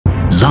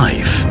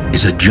Life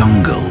is a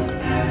jungle.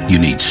 You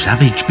need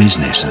savage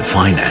business and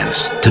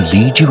finance to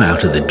lead you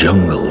out of the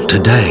jungle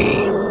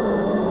today.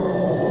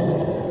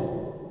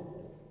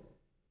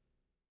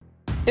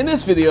 In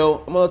this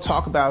video, I'm going to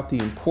talk about the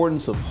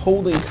importance of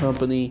holding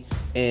company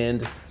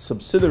and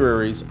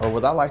subsidiaries, or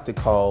what I like to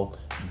call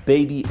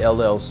baby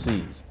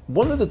LLCs.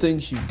 One of the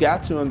things you've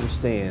got to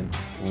understand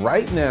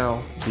right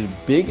now, the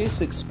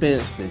biggest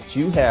expense that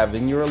you have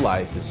in your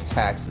life is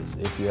taxes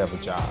if you have a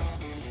job.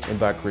 And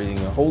by creating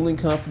a holding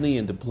company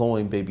and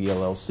deploying baby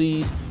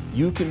LLCs,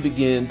 you can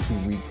begin to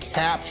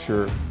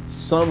recapture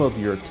some of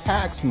your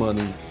tax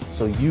money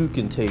so you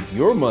can take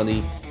your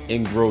money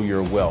and grow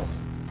your wealth.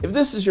 If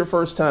this is your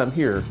first time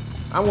here,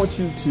 I want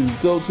you to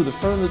go to the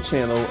front of the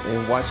channel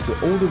and watch the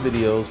older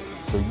videos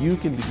so you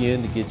can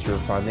begin to get your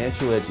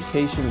financial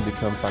education and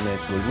become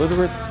financially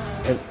literate.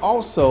 And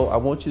also, I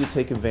want you to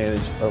take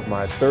advantage of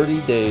my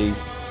 30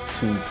 days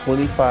to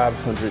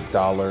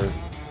 $2,500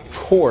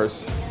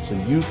 course so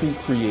you can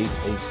create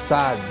a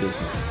side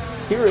business.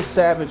 Here at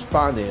Savage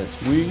Finance,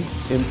 we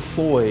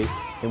employ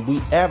and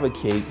we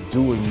advocate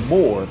doing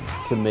more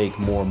to make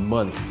more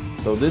money.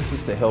 So this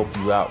is to help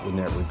you out in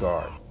that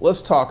regard.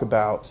 Let's talk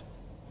about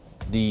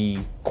the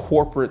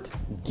corporate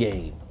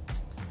game.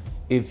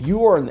 If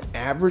you are an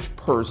average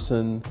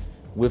person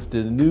with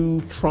the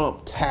new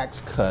Trump tax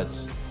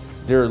cuts,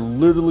 there are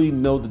literally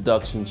no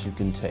deductions you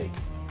can take.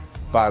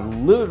 By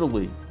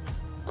literally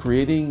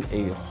creating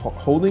a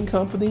holding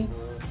company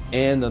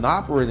and an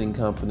operating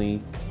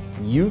company,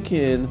 you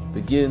can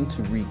begin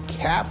to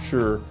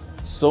recapture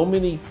so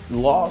many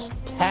lost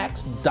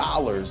tax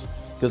dollars,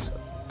 because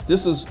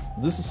this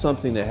is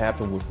something that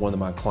happened with one of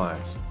my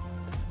clients.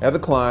 I had a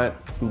client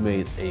who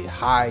made a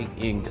high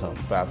income,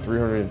 about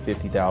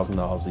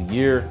 $350,000 a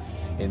year,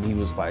 and he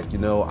was like,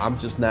 I'm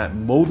just not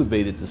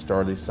motivated to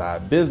start a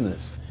side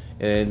business.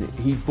 And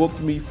he booked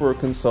me for a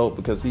consult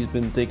because he's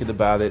been thinking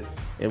about it,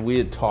 and we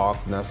had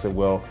talked, and I said,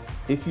 well,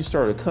 if you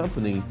start a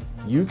company,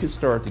 you can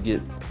start to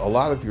get a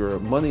lot of your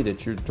money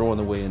that you're throwing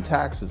away in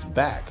taxes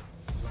back.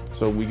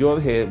 So we go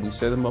ahead, we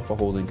set him up a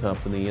holding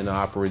company and an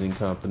operating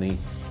company,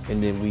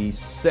 and then we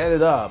set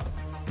it up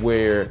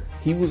where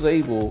he was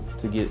able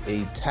to get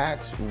a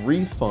tax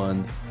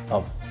refund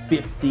of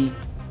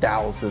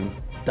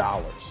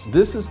 $50,000.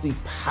 This is the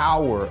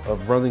power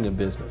of running a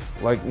business.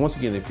 Like, once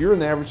again, if you're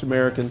an average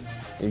American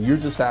and you're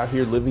just out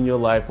here living your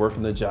life,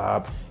 working a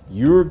job,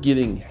 you're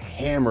getting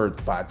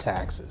hammered by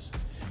taxes.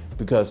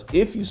 Because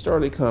if you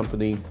start a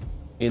company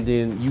and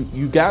then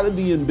you got to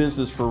be in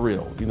business for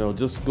real,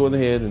 just going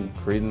ahead and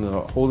creating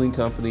a holding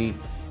company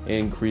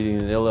and creating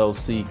an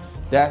LLC,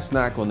 that's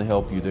not going to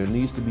help you. There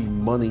needs to be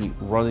money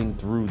running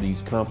through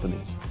these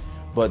companies.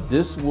 But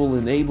this will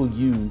enable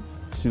you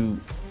to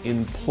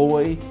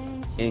employ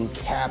and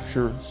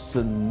capture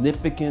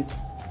significant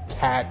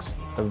tax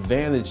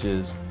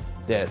advantages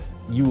that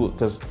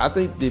because I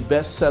think the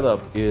best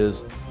setup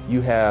is you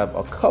have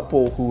a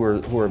couple who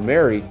are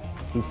married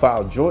who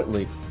file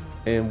jointly,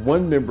 and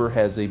one member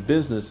has a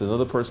business,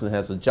 another person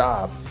has a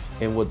job,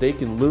 and what they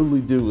can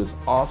literally do is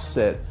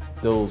offset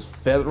those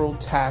federal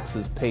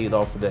taxes paid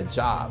off of that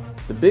job.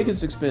 The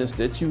biggest expense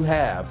that you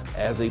have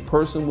as a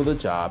person with a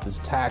job is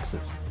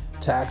taxes.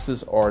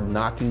 Taxes are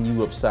knocking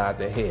you upside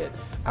the head.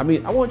 I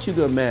mean, I want you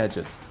to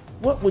imagine,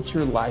 what would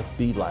your life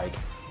be like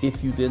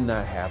if you did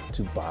not have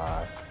to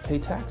pay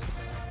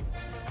taxes?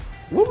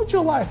 What would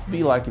your life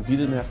be like if you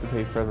didn't have to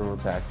pay federal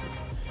taxes?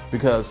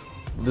 Because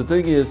the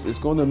thing is, it's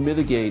going to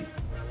mitigate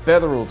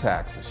federal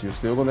taxes. You're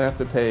still going to have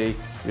to pay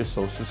your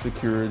Social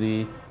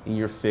Security and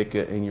your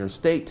FICA and your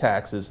state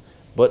taxes,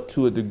 but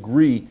to a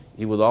degree,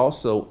 it would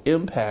also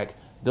impact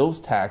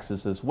those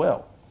taxes as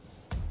well.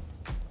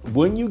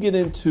 When you get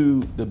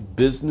into the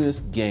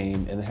business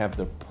game and have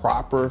the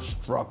proper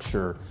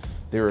structure,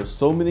 there are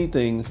so many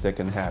things that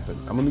can happen.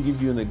 I'm going to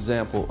give you an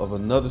example of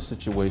another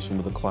situation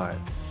with a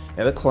client.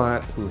 I had a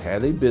client who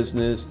had a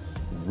business,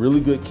 really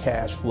good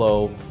cash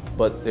flow,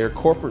 but their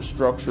corporate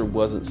structure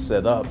wasn't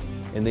set up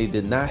and they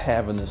did not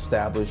have an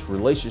established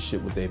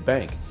relationship with their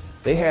bank.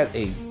 They had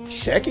a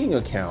checking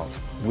account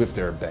with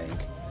their bank,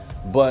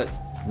 but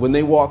when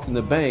they walked in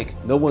the bank,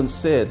 no one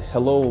said,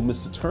 "Hello,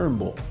 Mr.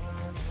 Turnbull."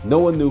 No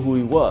one knew who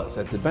he was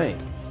at the bank.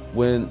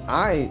 When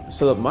I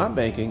set up my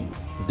banking,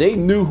 they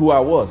knew who I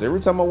was. Every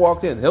time I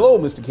walked in, "Hello,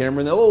 Mr.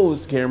 Cameron, hello,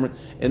 Mr. Cameron."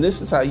 And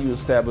this is how you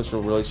establish a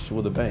relationship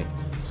with a bank.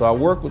 So I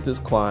worked with this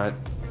client,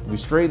 we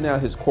straightened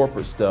out his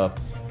corporate stuff,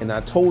 and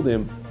I told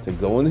him to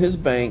go in his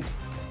bank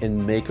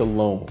and make a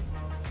loan.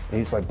 And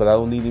he's like, "But I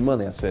don't need any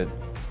money." I said,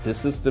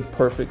 "This is the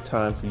perfect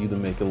time for you to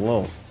make a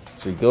loan."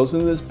 So he goes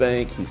into this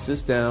bank, he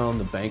sits down,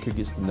 the banker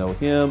gets to know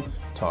him,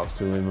 talks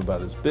to him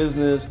about his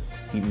business.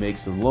 He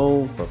makes a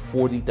loan for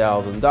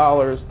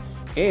 $40,000.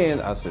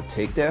 And I said,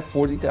 take that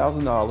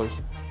 $40,000,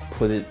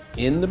 put it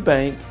in the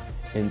bank,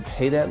 and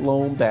pay that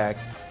loan back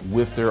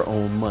with their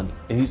own money.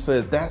 And he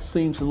said, "That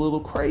seems a little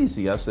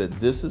crazy." I said,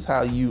 "This is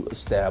how you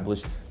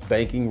establish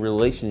banking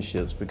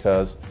relationships,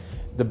 because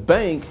the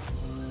bank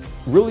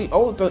really,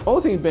 the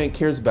only thing the bank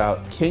cares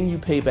about, can you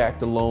pay back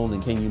the loan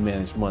and can you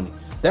manage money?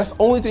 That's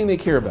the only thing they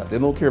care about. They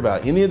don't care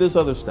about any of this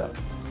other stuff.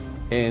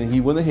 And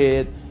he went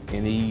ahead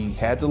and he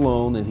had the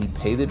loan and he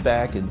paid it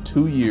back in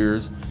 2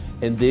 years.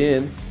 And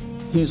then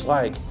he's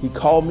like, he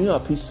called me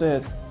up. He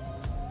said,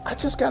 I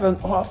just got an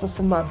offer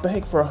from my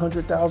bank for a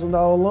 $100,000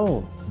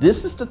 loan.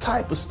 This is the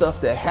type of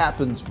stuff that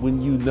happens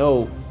when you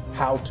know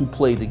how to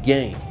play the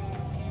game.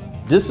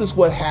 This is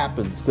what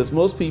happens, because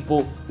most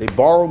people, they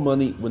borrow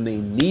money when they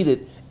need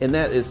it, and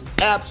that is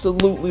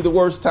absolutely the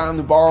worst time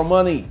to borrow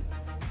money.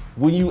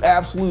 When you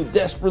absolutely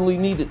desperately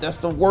need it, that's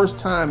the worst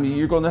time.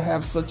 You're gonna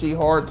have such a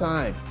hard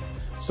time.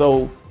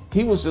 So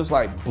he was just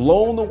like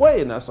blown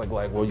away, and that's like,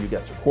 well, you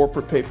got your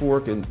corporate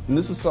paperwork, and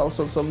this is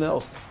also something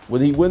else.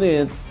 When he went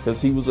in,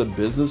 because he was a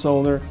business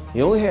owner,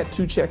 he only had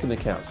 2 checking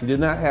accounts. He did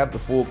not have the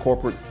full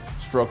corporate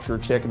structure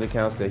checking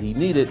accounts that he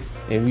needed,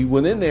 and he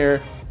went in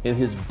there, and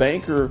his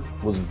banker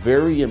was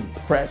very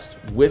impressed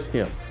with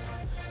him.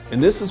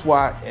 And this is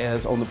why,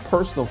 as on the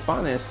personal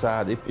finance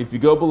side, if you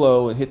go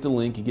below and hit the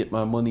link and get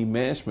my money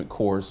management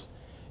course,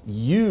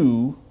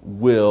 you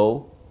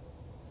will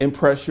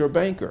impress your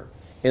banker.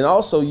 And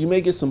also, you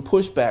may get some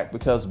pushback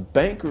because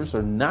bankers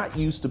are not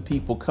used to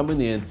people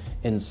coming in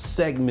and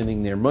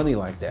segmenting their money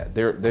like that.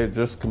 They're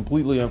just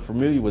completely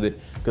unfamiliar with it,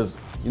 because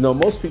you know,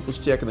 most people's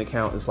checking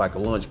account is like a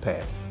lunch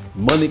pad.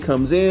 Money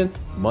comes in,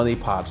 money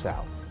pops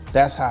out.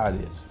 That's how it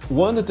is.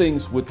 One of the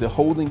things with the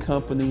holding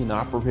company and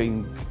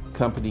operating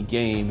company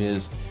game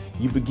is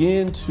you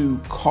begin to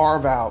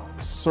carve out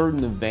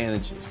certain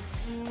advantages.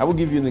 I will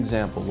give you an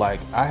example. Like,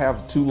 I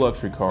have 2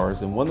 luxury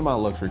cars, and one of my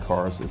luxury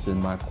cars is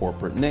in my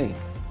corporate name.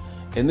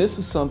 And this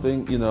is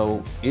something, you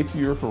know, if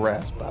you're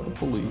harassed by the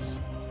police,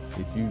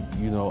 if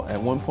you know,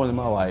 at one point in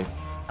my life,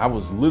 I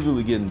was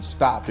literally getting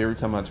stopped every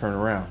time I turn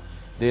around.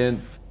 Then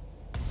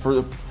for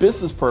the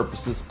business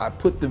purposes, I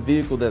put the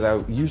vehicle that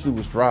I usually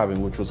was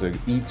driving, which was an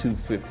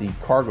E250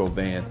 cargo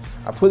van,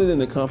 I put it in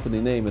the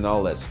company name, and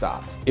all that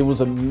stopped. It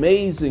was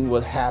amazing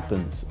what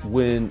happens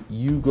when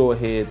you go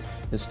ahead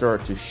and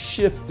start to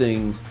shift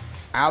things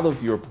out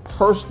of your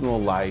personal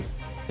life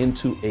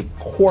into a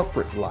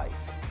corporate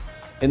life.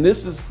 And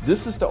this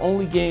is the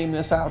only game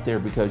that's out there,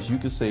 because you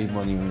could save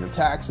money on your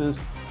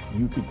taxes,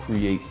 you could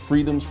create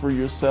freedoms for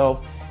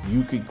yourself,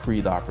 you could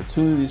create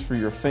opportunities for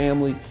your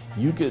family,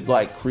 you could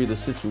like create a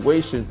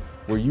situation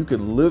where you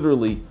could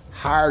literally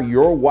hire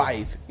your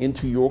wife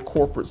into your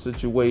corporate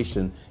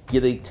situation,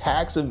 get a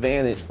tax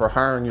advantage for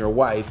hiring your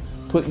wife,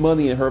 put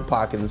money in her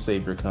pocket and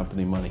save your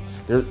company money.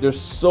 There's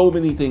so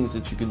many things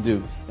that you can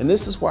do. And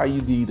this is why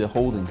you need a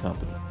holding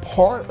company.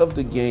 Part of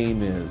the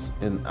game is,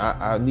 and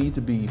I need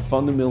to be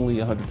fundamentally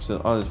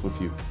 100% honest with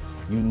you,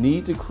 you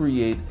need to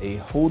create a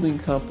holding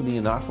company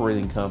and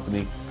operating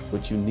company,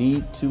 but you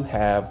need to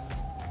have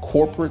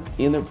corporate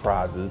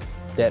enterprises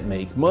that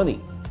make money.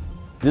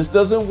 This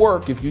doesn't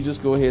work if you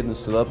just go ahead and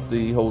set up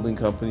the holding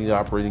company, the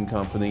operating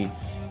company,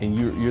 and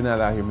you're not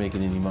out here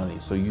making any money.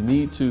 So you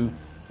need to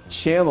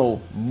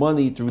channel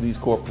money through these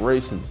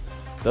corporations.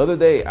 The other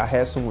day, I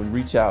had someone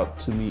reach out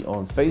to me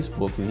on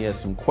Facebook, and he had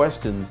some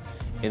questions,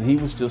 and he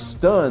was just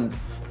stunned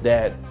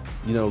that,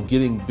 you know,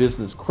 getting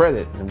business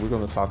credit, and we're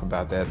going to talk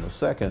about that in a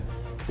second,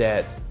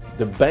 that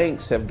the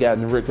banks have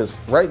gotten rid, because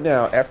right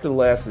now, after the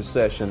last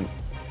recession,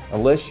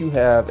 unless you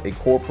have a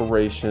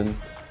corporation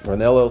or an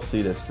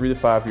LLC that's 3 to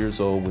 5 years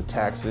old with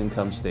tax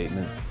income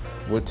statements,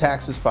 with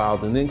taxes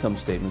filed and income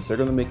statements, they're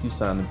going to make you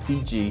sign a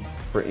PG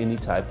for any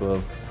type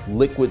of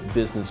liquid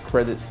business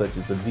credit, such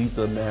as a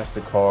Visa,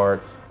 MasterCard,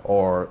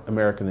 or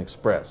American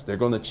Express. They're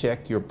going to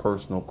check your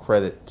personal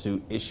credit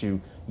to issue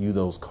you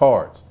those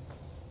cards.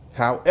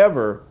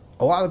 However,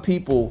 a lot of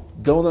people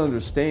don't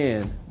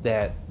understand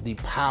that the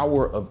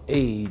power of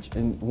age,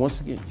 and once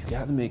again, you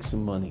got to make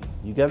some money.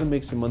 You got to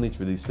make some money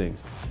through these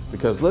things,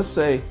 because let's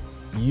say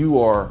you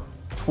are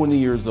 20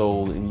 years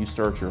old and you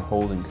start your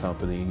holding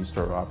company and you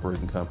start an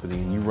operating company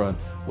and you run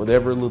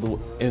whatever little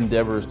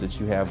endeavors that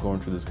you have going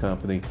through this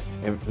company,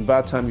 and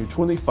by the time you're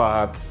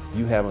 25,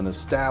 you have an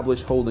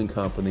established holding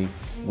company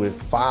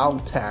with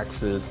filed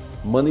taxes,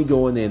 money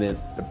going in it,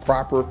 the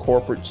proper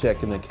corporate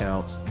checking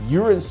accounts.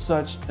 You're in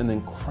such an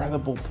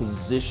incredible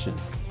position.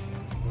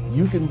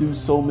 You can do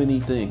so many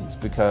things,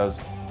 because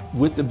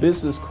with the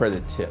business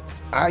credit tip,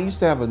 I used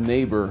to have a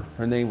neighbor,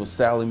 her name was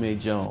Sally Mae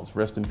Jones,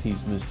 rest in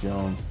peace, Miss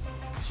Jones.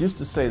 She used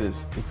to say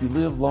this: if you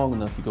live long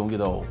enough, you're gonna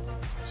get old.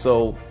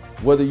 So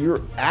whether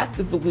you're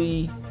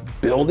actively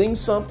building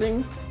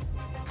something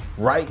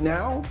right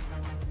now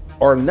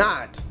or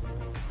not,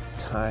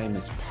 time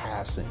is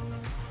passing.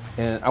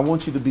 And I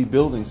want you to be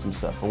building some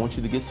stuff. I want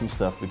you to get some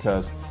stuff,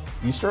 because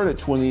you start at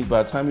 20,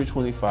 by the time you're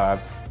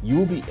 25, you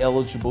will be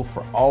eligible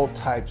for all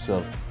types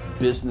of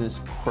business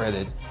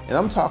credit. And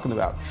I'm talking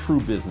about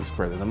true business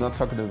credit. I'm not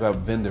talking about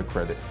vendor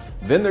credit.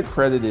 Vendor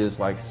credit is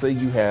like, say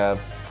you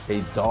have a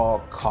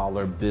dog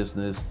collar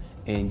business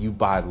and you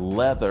buy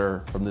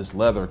leather from this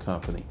leather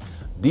company.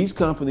 These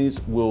companies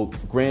will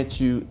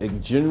grant you a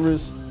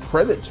generous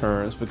credit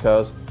terms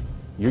because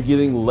you're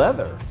getting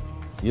leather.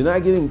 You're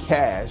not getting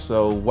cash,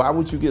 so why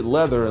would you get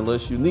leather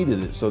unless you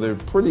needed it? So they're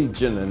pretty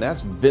generous, and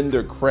that's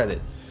vendor credit.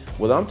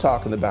 What I'm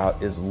talking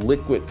about is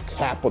liquid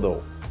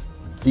capital.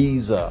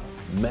 Visa,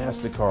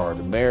 MasterCard,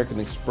 American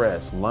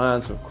Express,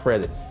 lines of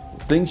credit,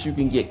 things you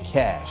can get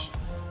cash.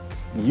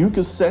 You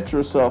could set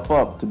yourself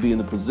up to be in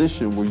a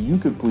position where you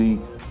could be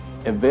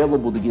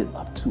available to get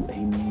up to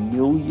 $1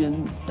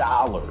 million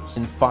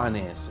in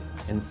financing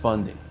and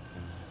funding.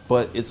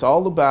 But it's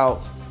all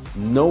about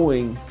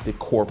knowing the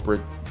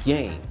corporate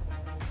game.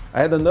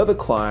 I had another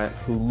client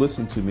who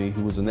listened to me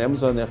who was an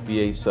Amazon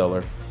FBA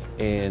seller,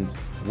 and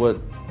what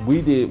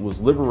we did was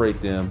liberate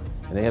them,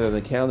 and they had an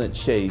account at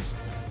Chase,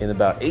 and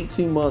about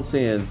 18 months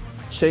in,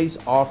 Chase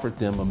offered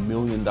them $1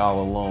 million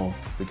loan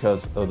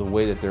because of the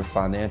way that their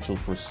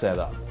financials were set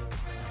up.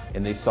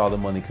 And they saw the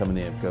money coming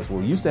in, because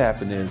what used to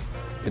happen is,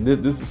 and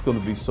this is going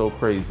to be so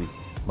crazy,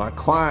 my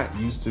client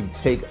used to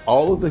take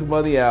all of the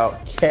money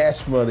out,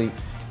 cash money,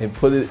 and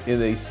put it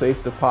in a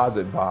safe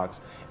deposit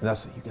box. And I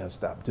said, you got to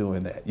stop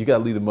doing that. You got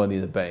to leave the money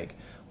in the bank.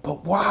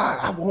 But why?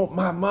 I want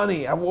my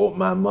money. I want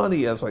my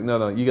money. I was like,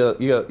 no, you got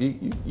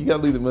to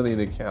leave the money in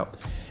the account.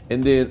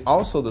 And then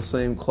also the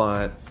same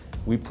client,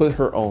 we put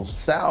her on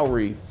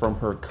salary from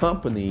her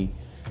company,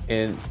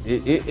 and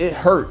it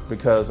hurt,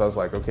 because I was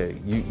like, okay,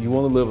 you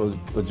want to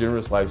live a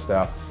generous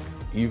lifestyle.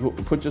 You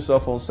put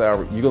yourself on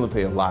salary, you're going to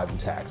pay a lot in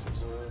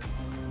taxes.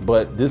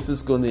 But this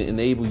is going to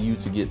enable you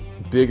to get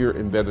bigger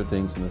and better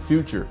things in the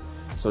future.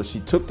 So she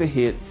took the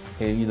hit,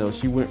 and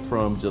she went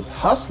from just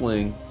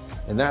hustling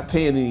and not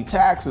paying any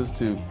taxes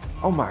to,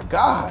 oh my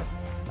God.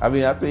 I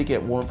mean, I think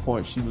at one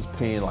point she was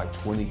paying like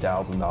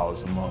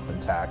 $20,000 a month in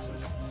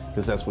taxes,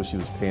 because that's what she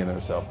was paying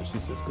herself. And she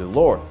says, good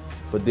Lord.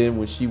 But then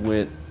when she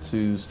went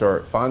to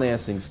start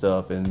financing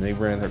stuff, and they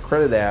ran her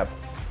credit app,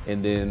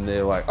 and then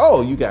they're like,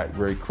 oh, you got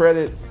great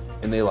credit.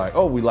 And they're like,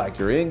 oh, we like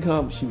your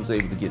income. She was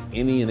able to get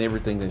any and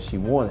everything that she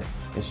wanted.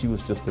 And she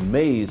was just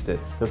amazed that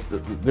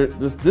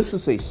this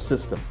is a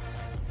system.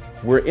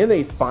 We're in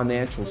a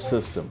financial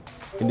system.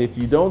 And if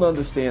you don't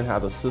understand how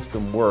the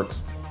system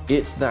works,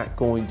 it's not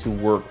going to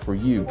work for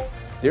you.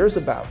 There's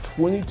about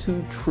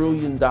 $22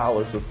 trillion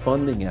of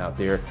funding out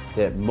there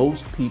that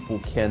most people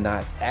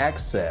cannot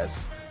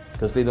access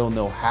because they don't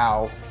know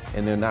how,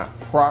 and they're not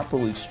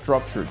properly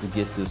structured to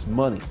get this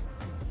money.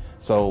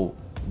 So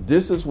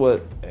this is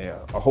what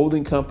a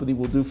holding company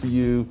will do for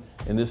you,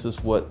 and this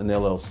is what an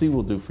LLC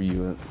will do for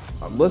you. And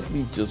let's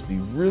just be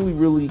really,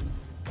 really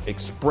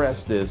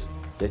express this,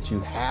 that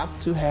you have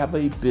to have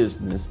a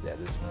business that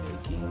is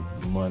making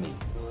money.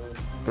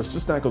 It's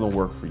just not going to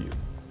work for you.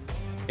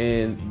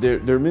 And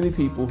there are many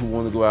people who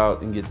want to go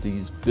out and get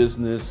these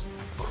business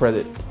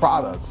credit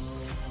products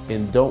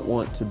and don't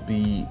want to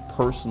be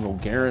personal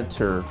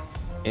guarantor.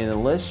 And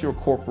unless your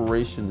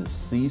corporation is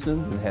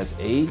seasoned and has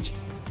age,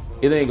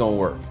 it ain't going to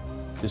work.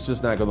 It's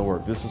just not going to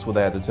work. This is what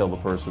I had to tell the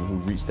person who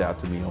reached out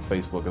to me on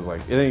Facebook. It's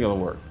like, it ain't going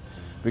to work.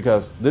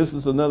 Because this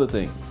is another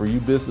thing for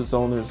you business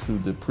owners who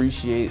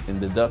depreciate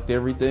and deduct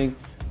everything.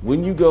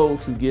 When you go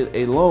to get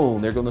a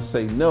loan, they're going to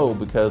say no,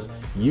 because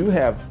you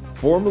have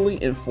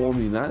formally informed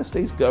the United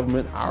States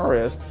government,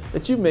 IRS,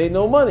 that you made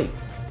no money.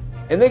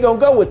 And they're going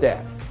to go with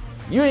that.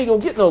 You ain't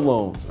going to get no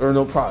loans or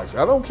no products.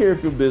 I don't care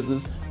if your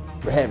business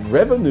had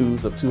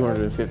revenues of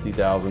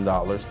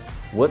 $250,000.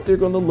 What they're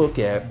going to look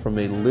at from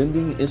a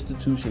lending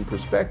institution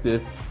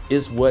perspective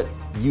is what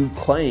you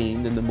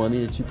claimed and the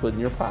money that you put in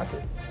your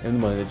pocket and the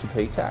money that you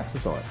pay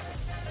taxes on.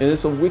 And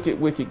it's a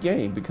wicked, wicked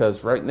game,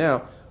 because right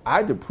now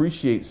I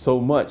depreciate so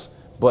much,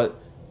 but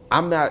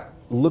I'm not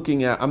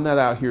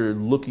out here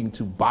looking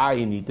to buy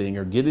anything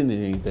or get into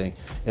anything.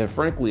 And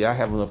frankly, I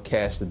have enough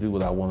cash to do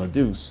what I want to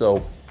do.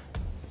 So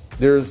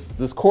there's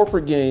this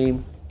corporate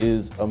game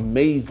is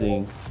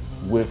amazing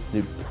with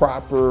the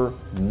proper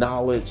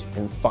knowledge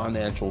and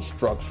financial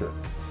structure.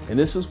 And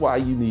this is why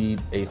you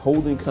need a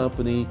holding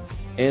company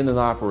and an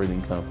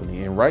operating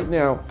company. And right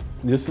now,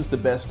 this is the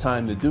best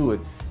time to do it,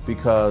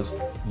 because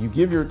you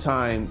give your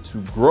time to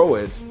grow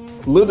it.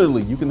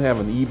 Literally, you can have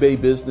an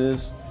eBay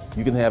business,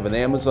 you can have an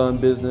Amazon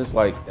business.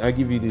 Like, I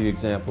give you the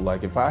example,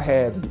 like if I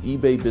had an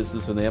eBay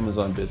business and an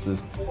Amazon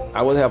business,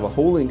 I would have a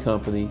holding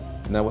company,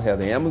 and I would have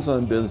the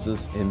Amazon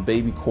business in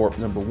Baby Corp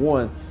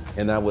 #1,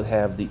 and I would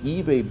have the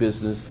eBay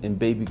business in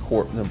Baby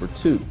Corp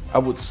 #2. I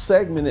would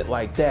segment it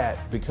like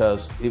that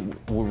because it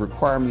would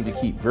require me to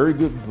keep very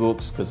good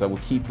books, because I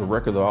would keep a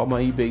record of all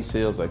my eBay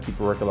sales, I keep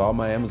a record of all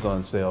my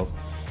Amazon sales,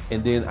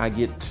 and then I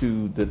get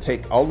to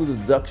take all the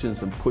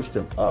deductions and push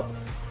them up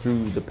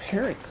through the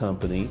parent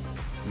company,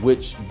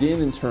 which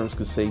then in turns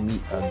could save me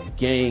a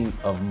gang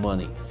of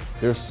money.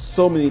 There's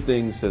so many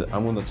things that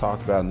I'm going to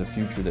talk about in the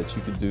future that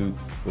you could do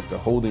with the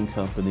holding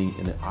company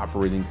and the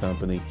operating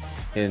company.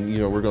 And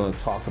we're going to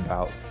talk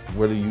about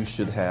whether you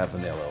should have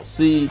an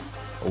LLC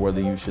or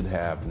whether you should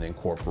have an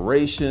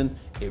incorporation.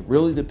 It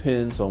really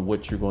depends on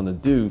what you're going to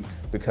do,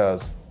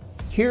 because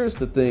here's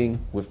the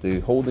thing with the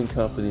holding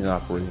company and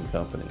operating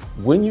company.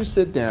 When you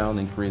sit down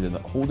and create a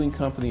holding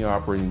company or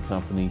operating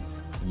company,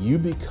 you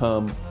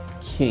become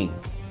king.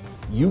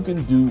 You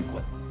can do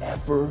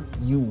whatever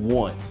you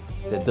want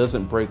that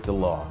doesn't break the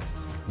law.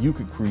 You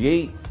could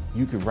create,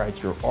 you could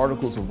write your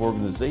articles of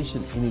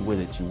organization any way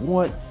that you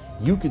want.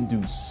 You can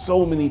do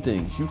so many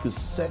things. You could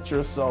set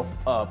yourself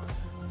up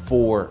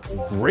for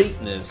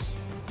greatness,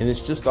 and it's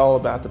just all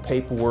about the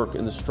paperwork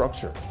and the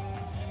structure.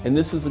 And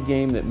this is a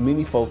game that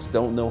many folks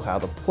don't know how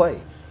to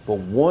play. But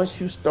once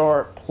you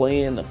start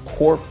playing the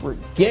corporate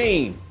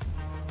game,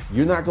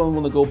 you're not going to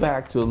want to go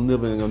back to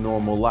living a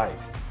normal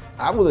life.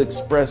 I will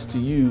express to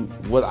you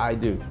what I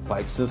do.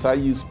 Like, since I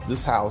use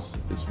this house,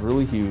 it's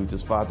really huge,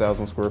 it's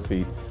 5,000 square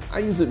feet. I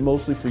use it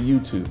mostly for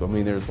YouTube. I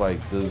mean,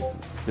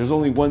 there's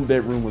only one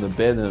bedroom with a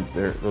bed in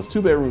it. There's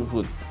two bedrooms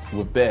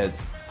with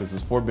beds, because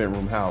it's a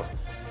 4-bedroom house,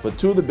 but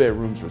 2 of the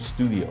bedrooms are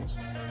studios.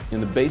 In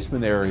the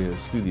basement area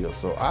is studios.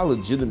 So I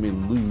legitimately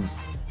lose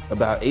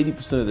about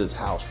 80% of this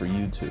house for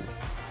YouTube.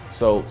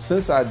 So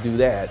since I do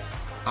that,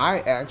 I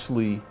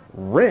actually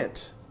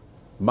rent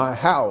my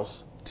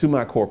house to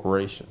my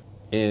corporation.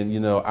 And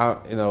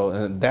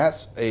and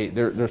that's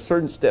there's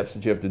certain steps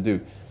that you have to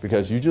do,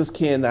 because you just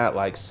cannot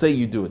like say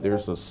you do it.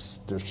 There's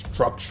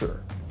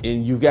structure,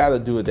 and you got to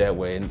do it that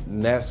way.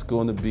 And that's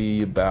going to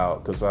be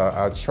about, because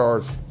I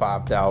charge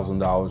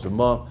 $5,000 a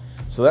month,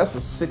 so that's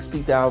a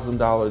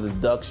 $60,000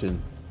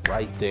 deduction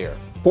right there.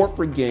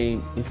 Corporate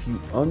game, if you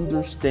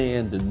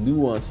understand the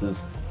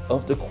nuances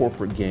of the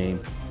corporate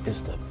game,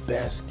 it's the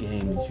best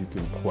game that you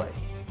can play.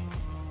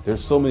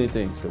 There's so many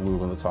things that we're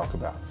going to talk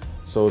about.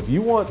 So if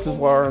you want to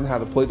learn how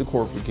to play the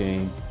corporate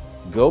game,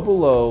 go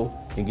below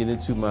and get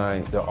into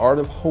the Art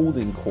of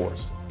Holding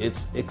course.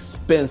 It's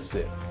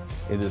expensive.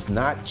 It is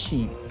not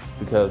cheap,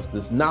 because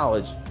this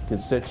knowledge can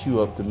set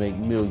you up to make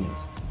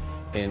millions.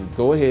 And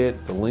go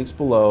ahead, the link's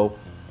below,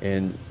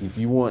 and if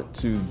you want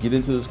to get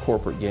into this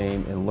corporate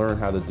game and learn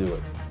how to do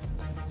it.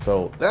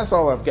 So that's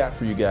all I've got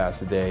for you guys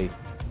today.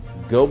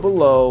 Go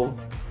below,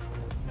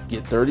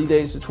 get 30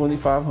 days to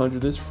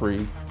 2,500, it's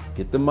free.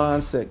 Get the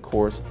mindset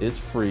course, it's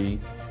free.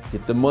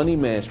 Get the money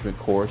management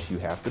course, you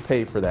have to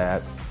pay for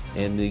that.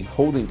 And the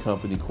holding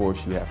company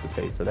course, you have to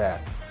pay for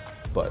that.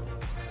 But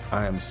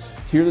I am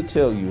here to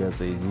tell you,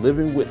 as a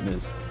living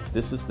witness,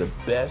 this is the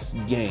best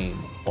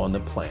game on the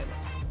planet.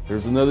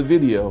 There's another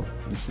video,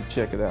 you should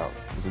check it out.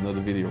 There's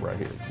another video right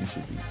here. You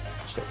should be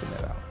checking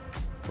that out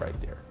right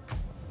there.